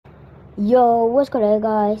Yo, what's good,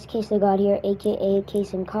 guys? Case the God here, aka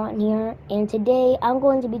Case and Cotton here, and today I'm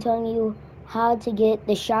going to be telling you how to get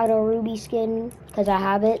the Shadow Ruby skin because I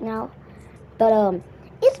have it now. But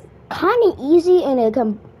it's kind of easy and it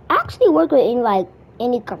can actually work with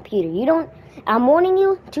any computer. You don't. I'm warning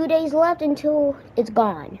you. 2 days left until it's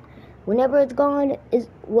gone. Whenever it's gone, it's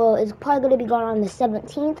probably gonna be gone on the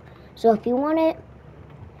 17th. So if you want it,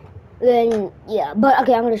 then yeah. But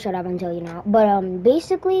okay, I'm gonna shut up and tell you now. But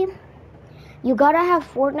basically, you gotta have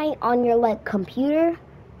Fortnite on your computer.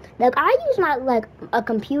 Like I use my a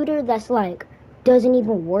computer that's doesn't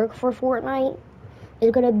even work for Fortnite.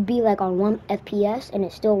 It's gonna be on 1 FPS and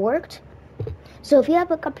it still worked. So if you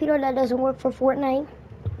have a computer that doesn't work for Fortnite,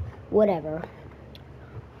 whatever.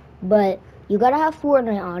 But you gotta have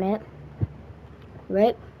Fortnite on it,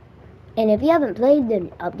 right? And if you haven't played,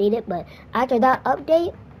 then update it. But after that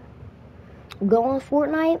update, go on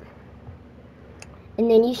Fortnite, and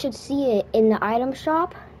then you should see it in the item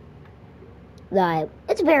shop.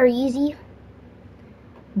 It's very easy.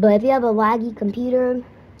 But if you have a laggy computer,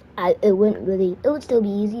 it would still be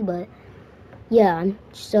easy, but yeah.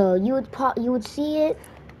 So you would see it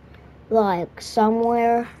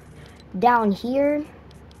somewhere down here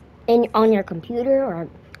on your computer or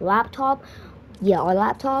laptop. Yeah, or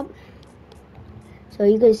laptop. So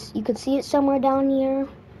you could see it somewhere down here.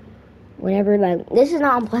 Whenever this is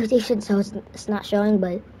not on PlayStation, so it's not showing,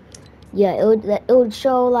 but yeah, it would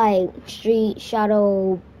show Street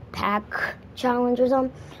Shadow Pack Challenge or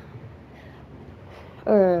something,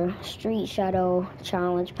 or Street Shadow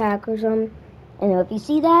Challenge Pack or something. And if you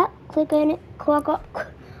see that, click on it. Click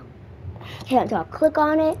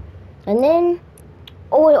on it, and then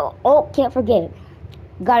can't forget,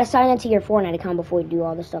 you gotta sign into your Fortnite account before you do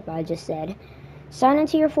all the stuff I just said. Sign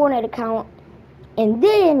into your Fortnite account, and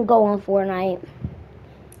then go on Fortnite,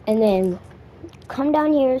 and then come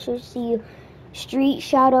down here to see Street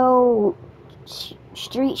Shadows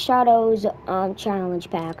Challenge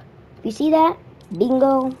Pack. If you see that,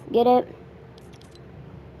 bingo, get it.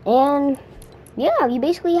 And yeah, you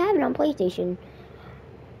basically have it on PlayStation.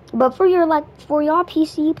 But for your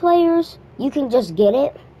PC players, you can just get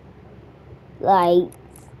it.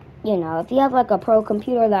 If you have a pro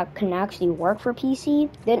computer that can actually work for PC,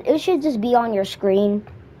 then it should just be on your screen.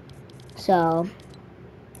 So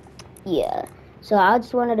yeah. So I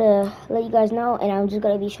just wanted to let you guys know, and I'm just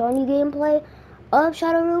gonna be showing you gameplay of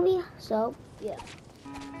Shadow Ruby. So yeah.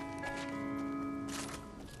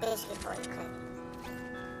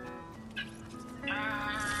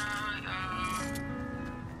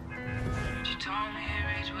 She told me it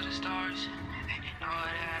reached with the stars. And you know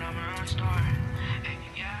that I'm a rock star. And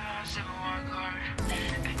yeah, I'm sipping work hard.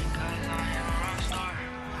 And because I am a rock star.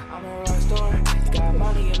 I'm a rock star. Got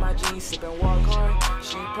money in my jeans, sipping walk hard.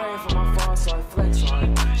 She praying for my fall, so I flex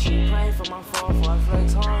hard. She praying for my fall, so I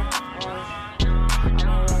flex hard. I'm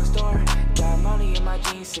a rock star. Got money in my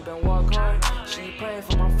jeans, sipping walk hard. She praying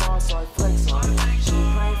for my fall, so I flex hard. She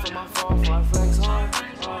praying for my fall, so I flex hard.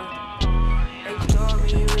 They told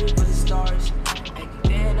me reach for the stars, and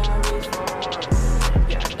then I reach for hard.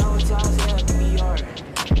 Yeah, I know times it can be hard,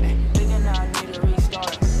 and thinking I need a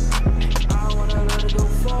restart. I wanna let it go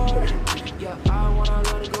far, yeah, I wanna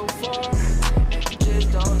let it go far. And I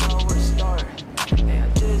just don't know where to start, and I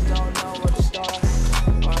just don't know where to start.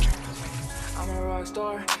 I'm a rock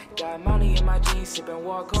star, got money in my jeans, sipping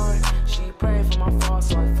walk hard. She praying for my fall,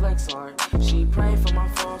 so I flex hard. She praying for my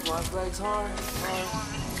fall, so I flex hard.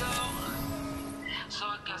 So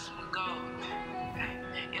I guess I'm gonna go.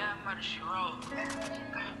 Yeah, murder she wrote.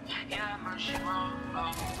 Yeah, murder she wrote.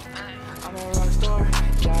 I'm a rock star.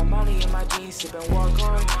 Got money in my jeans, sipping walk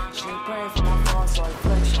hard. She praying for my fall, so I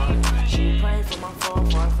flex hard. She praying for my fall,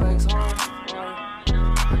 so I flex hard.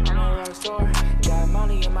 I'm a rock star. Got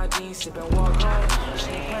money in my jeans, sipping walk hard. She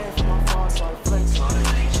praying for my fall, so I flex hard.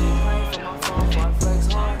 She praying for my fall, so I flex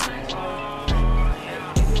hard.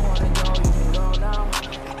 If you wanna go, you can go now.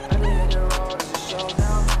 I hit the road.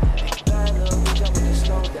 Bad little bitch, I'm gonna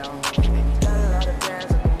slow down. Got a lot of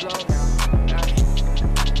bands, I can blow now. I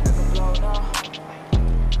can blow now. I can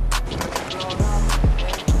blow now.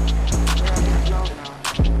 I can blow now.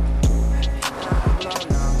 I can blow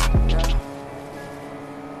now. Yeah.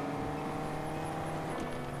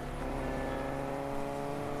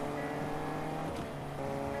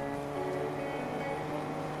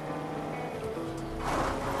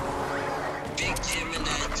 Big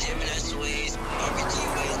Gemini Sways, RPG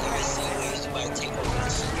Wheeler, Seaways, about to take over the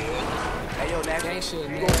sport. Hey yo, that ain't shit,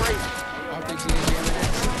 you go crazy. RPG Gemini.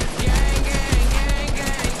 Gang, gang, gang,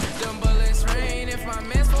 gang. Them bullets rain. If my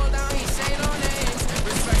mans fall down, he say no names.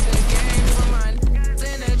 Respect the game for my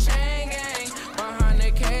in the chain gang. Behind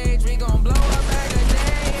the cage, we gon'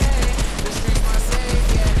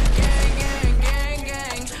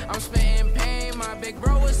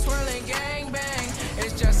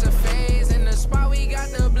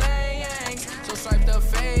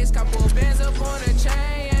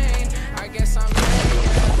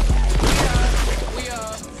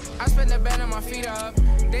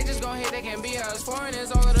 gon' hate, they can be us.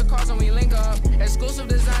 Foreigners all of the cars when we link up. Exclusive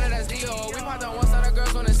designer, that's Dio. We popped on one side, the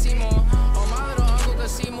girls wanna see more. Oh, my little uncle could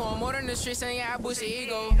see more. More than the streets saying, yeah, I boost your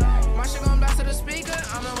ego. My shit gon' blast to the speaker.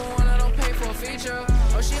 I'm number one, I don't pay for a feature.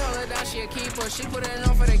 Oh, she hold it down, she a keeper. She put it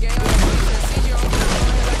on for the game. CG on the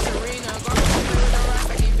like Serena. Go play with the rocks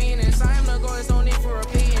like he Venus. I am the goal, there's no need for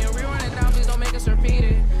repeating. We run it down, please don't make us repeat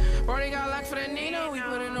it. Brody got locked for the Nina. We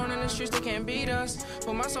put it on in the streets, they can't beat us.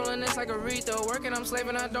 Put my soul in this like Aretha. Working, I'm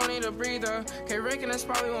slaving, I don't need a breather. K-Rick and that's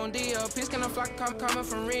probably won't D-up. Peace gonna flock coming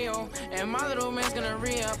from Rio. And my little man's gonna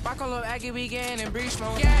re-up. I call up Aggie, we gang and breach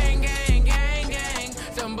mode. Gang, gang, gang, gang.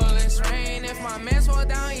 Them bullets rain. If my mans fall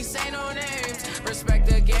down, he say no names. Respect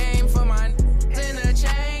the game for my in the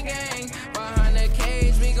chain gang. Behind the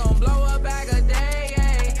cage, we gon' blow a bag a day.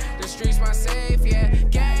 Yeah. The streets my safe, yeah.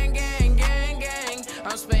 Gang, gang, gang, gang.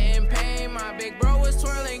 I'm spitting pain. My big bro was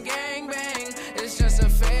twirling gang bang. It's just a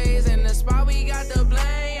phase. In the spot, we got the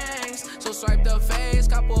blangs. So swipe the face.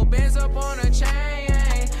 Couple bands up on a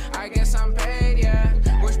chain. I guess I'm paid, yeah.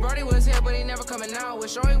 Wish Brody was here, but he never coming out.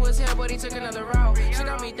 Wish Roy was here, but he took another route. She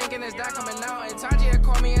got me thinking, is that coming out? And Tajia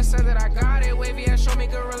called me and said that I got it. Wavy ass showed me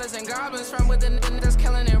gorillas and goblins. From with the that's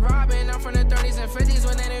killing and robbing. I'm from the 30s and 50s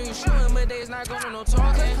when they knew you shooting, but they's not going no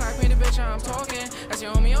talking. Clap me the bitch, I'm talking. That's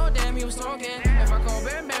your homie, oh damn, he was talking. If I call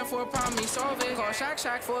Bam Bam for a problem, he solve it. Call Shack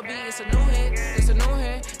Shack for a beat, it's a new hit. It's a new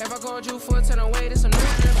hit. If I called you for a 10 away, it's a new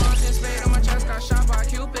hit. Bouncing spade on my chest, got shot by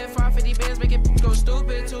Cupid. 550 bands make it go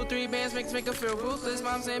stupid. 2-3 bands make it feel ruthless.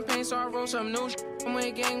 Mom's in pain, so I wrote some new shit.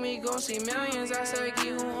 With gang, we go see millions. I said, he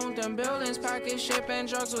who owned them buildings. Package ship and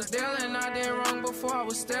drugs was dealing. I did wrong before I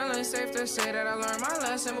was stealing. Safe to say that I learned my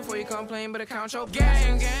lesson before you complain, but count your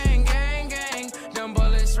gang, gang, gang, gang. Them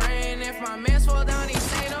bullets rain. If my mans fall down, he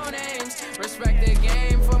say no names. Respect the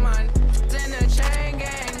game for my in the chain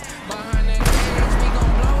gang. Behind the cage, we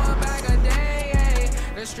gon' blow a bag a day.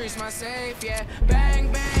 Yeah. The streets my safe, yeah.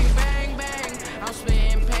 Bang, bang, bang, bang. I'm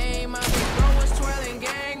spitting pain. My big bro was twirling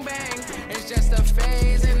gang bang. It's just a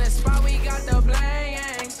phase. In the spot, we got the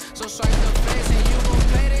blangs. So swipe the face and you gon'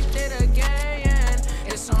 play this shit again.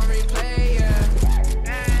 It's on replay, yeah.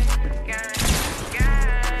 Gang, gang,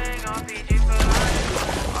 gang. RPG for life.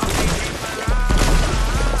 RPG for life.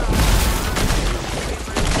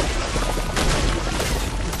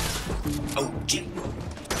 Oh, gee.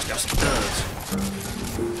 Got some thugs.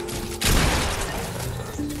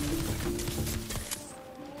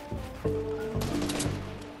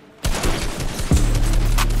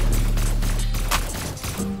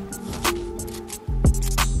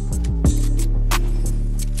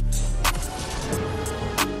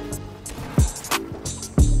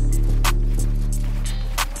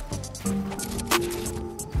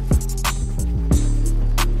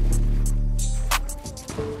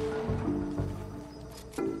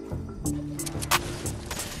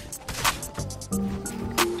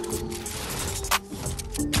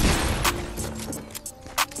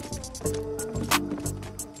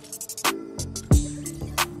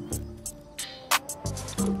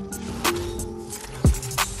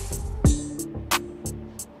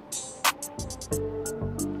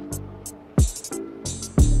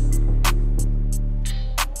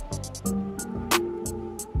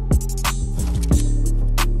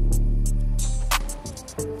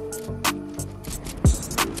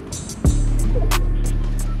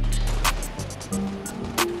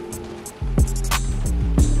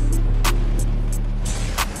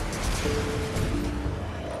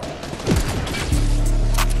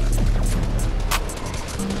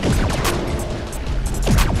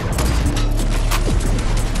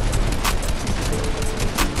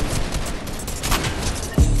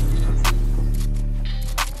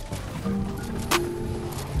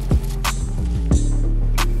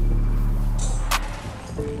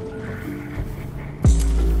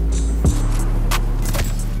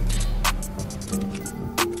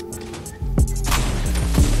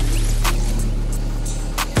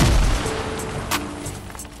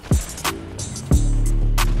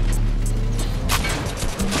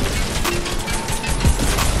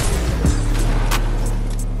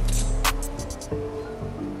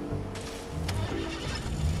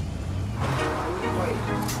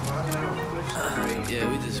 Yeah,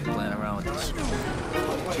 we just playing around with this.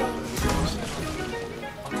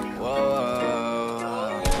 Whoa.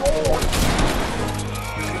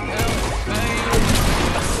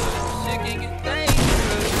 Shit can get dangerous.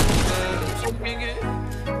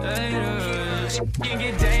 Shit can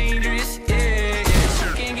get dangerous. Yeah.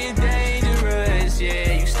 Shit can get dangerous.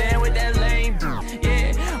 Yeah. You stand with that lame.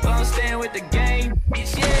 Yeah. Well, I'm staying with the game.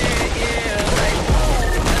 Bitch. Yeah. Like,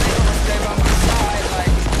 they gonna stay by my side.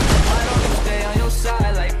 Like, I don't even stay on your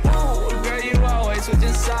side. Like, ooh, girl, you always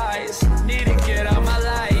switching sides.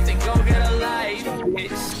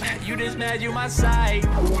 my side.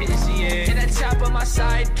 Yeah, and that chop on my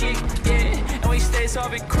sidekick. Yeah, and we stay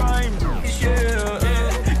solving crime.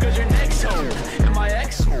 Yeah, cause your next hoe and my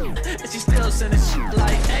ex, and she still sending shit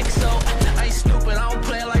like EXO. I ain't stupid, I don't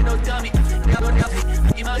play like no dummy.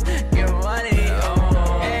 You must get money.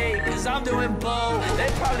 Hey, cause I'm doing both.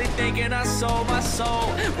 They probably thinking I sold my soul.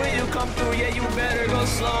 When you come through, yeah, you better go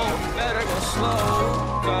slow. Better go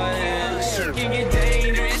slow. But yeah, shit can get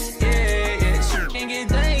dangerous. Yeah, shit can get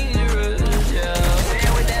dangerous. Yeah,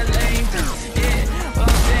 staying with that lane. Yeah, well,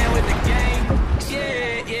 I'm staying with the game.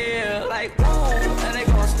 Yeah, like, ooh, and they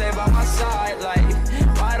gon' stay by my side. Like,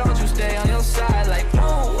 why don't you stay on your side? Like,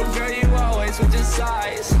 ooh, girl, you always switching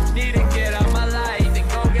sides. Need to get out my life and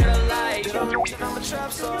go get a life. I'm a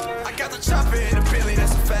trap star. I got the chopper in a Billy,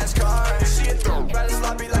 that's a fast car. She a throw, ride a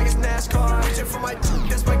sloppy like it's NASCAR. Reaching for my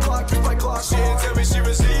that's my clock, that's my clock. She didn't tell me she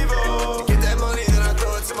was evil. Get that money, then I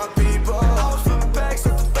throw it to my people. I was flipping packs,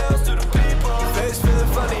 up the bells to the people. Face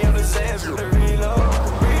feeling funny on the sands, with the reload.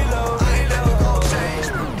 I ain't never gonna change,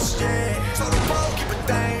 yeah. So the ball keep a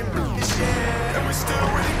dame, yeah. And we still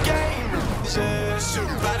with the game, yeah. Shoot,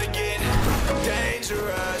 about to get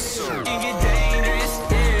dangerous. It can get dangerous,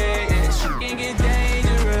 yeah. Shit can get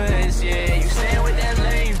dangerous, yeah. You staying with that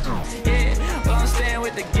lane, yeah. Well, I'm staying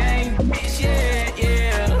with the game,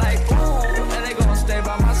 yeah. Like, ooh, and they gon' stay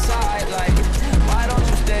by my side. Like, why don't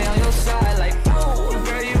you stay on your side? Like, ooh,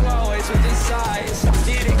 girl, you always switching sides.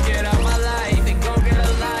 Need to get out my life and go get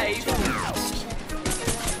a life.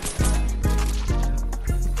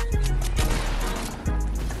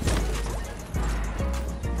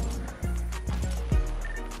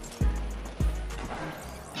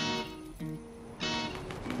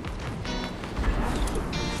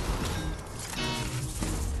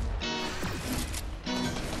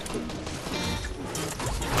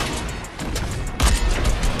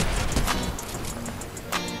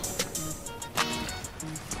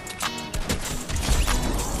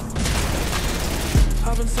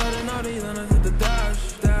 Hop inside an Audi, then I hit the dash.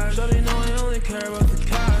 Shawty know I only care about the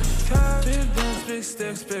cash. Big guns, big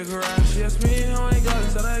sticks, big rash. She asked me how I got it,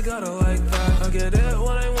 said I got it like that. I get it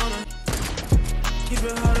when I wanna. Keep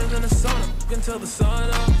it hotter than the sauna, until the sun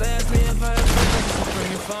up. They asked me if I had friends, so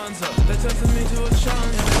bring your funds up. They texted me to a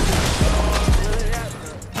challenge, and I didn't show up.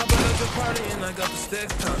 Hop out at the party, and I got the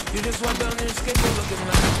sticks tucked. You just walk down your skateboard looking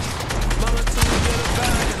like. Mama told me get a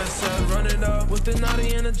bag, and I said run it up with the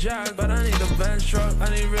naughty and a jack. But I need a Benz truck, I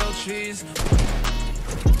need real cheese.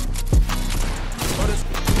 Or this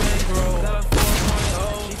bankroll. Got a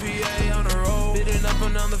 4.0 GPA on the road. Beating up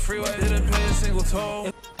and down the freeway, didn't pay a single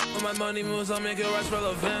toll. When my money moves, I'll make it right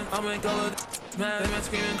relevant. I'll make all of man, they might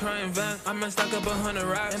scream and cry and vent. I might stack up 100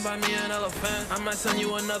 racks and buy me an elephant. I might send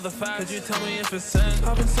you another fact. Could you tell me if it's sent?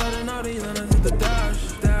 Hop inside an Audi, then I hit the dash.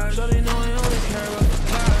 Shawty know I only care about the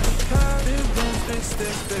cash. Big guns, big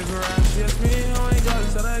sticks, big rash. She asked me how I got it,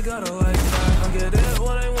 said I got it like that. I get it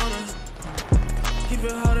when I wanna. Keep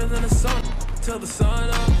it hotter than the sun, till the sun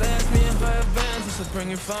up. They asked me if I had bands, I said bring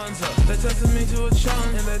your funds up. They texted me to a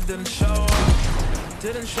challenge, and they didn't show up.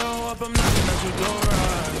 Didn't show up, I'm knocking at your door,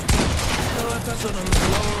 right? Till I touch it on the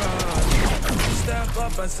slow ride. Step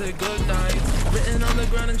up, I say goodnight. Written on the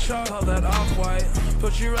ground in chalk, all that off-white.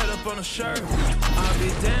 Put you right up on a shirt. I'll be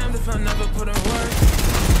damned if I never put in work.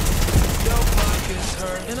 Your pockets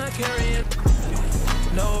hurt, and I carry it.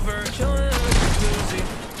 No vert, chillin' in the jacuzzi.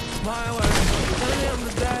 My way, telling me I'm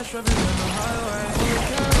the dash, revving on the highway. Only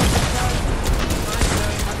care about the cash. I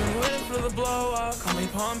say, I've been waiting for the blow up. Call me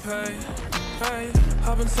Pompeii. Hey,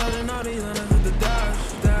 hop inside an Audi, then I hit the dash.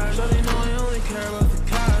 Shawty know I only care about the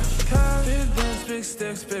cash. Big guns, big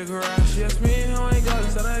sticks, big rash. She asked me how I got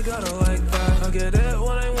it, said I got it like that. I get it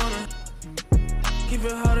when I wanna. Keep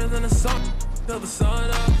it hotter than the sun, till the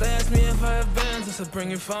sun up. They asked me if I have bands, I said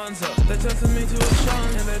bring your funds up. They texted me to a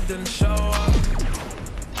challenge, and they didn't show up.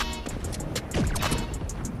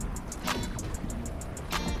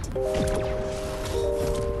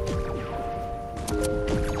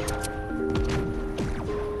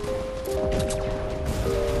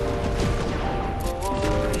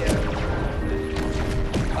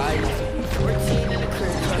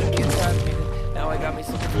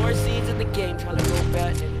 Floor seeds in the game, trying to go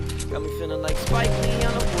back, nigga. Got me feeling like Spike Lee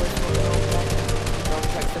on the woods, smoking on back, nigga. I'm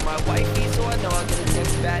texting my wifey, so I know I'm gonna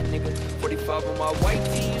text back, nigga. 45 on my white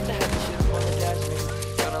tee, used to have the shit on the dash,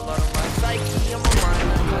 nigga. Got a lot on my psyche, I'm a mind,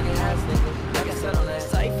 I'm talking half, nigga. Like I said on that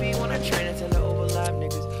Syfy, when I train it till the overlap,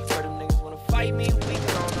 niggas. Heard them niggas wanna fight me, we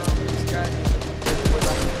don't know, niggas got niggas. We're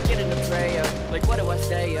like, get in the prayer, like what do I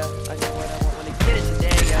say, yeah? I know what I want when I get it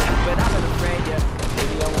today, yeah. But I'm not afraid, yeah.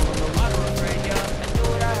 Maybe I wanna know why I'm afraid, yeah.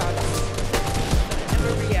 What I had, I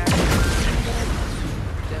never react.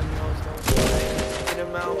 Them knows don't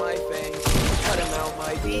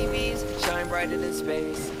white BBs, shine brighter than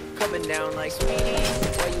space. Coming down like Speedy,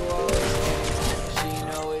 why you always stay? She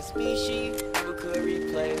know it's me, she never could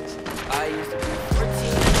replace. I used to be 14,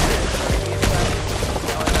 trying to get back.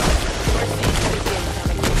 Now I'm 14, again,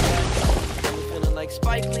 trying to get back. I'm feeling like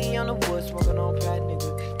Spike Lee on the wood, smoking on Pat,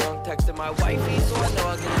 nigga. Don't texting my wifey, so I know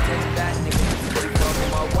I'm gonna text back, nigga.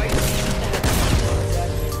 Talking my wifey,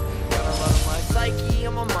 got a lot of my psyche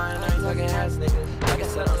on my mind, I ain't talking ass, nigga. Like I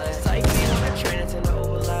said on that psyche, I'm a trainer to the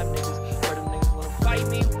overlap, niggas. Heard them niggas wanna fight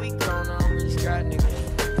me, we grown, I'm really scared, nigga.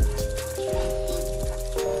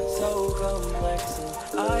 So complex,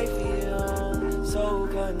 and I feel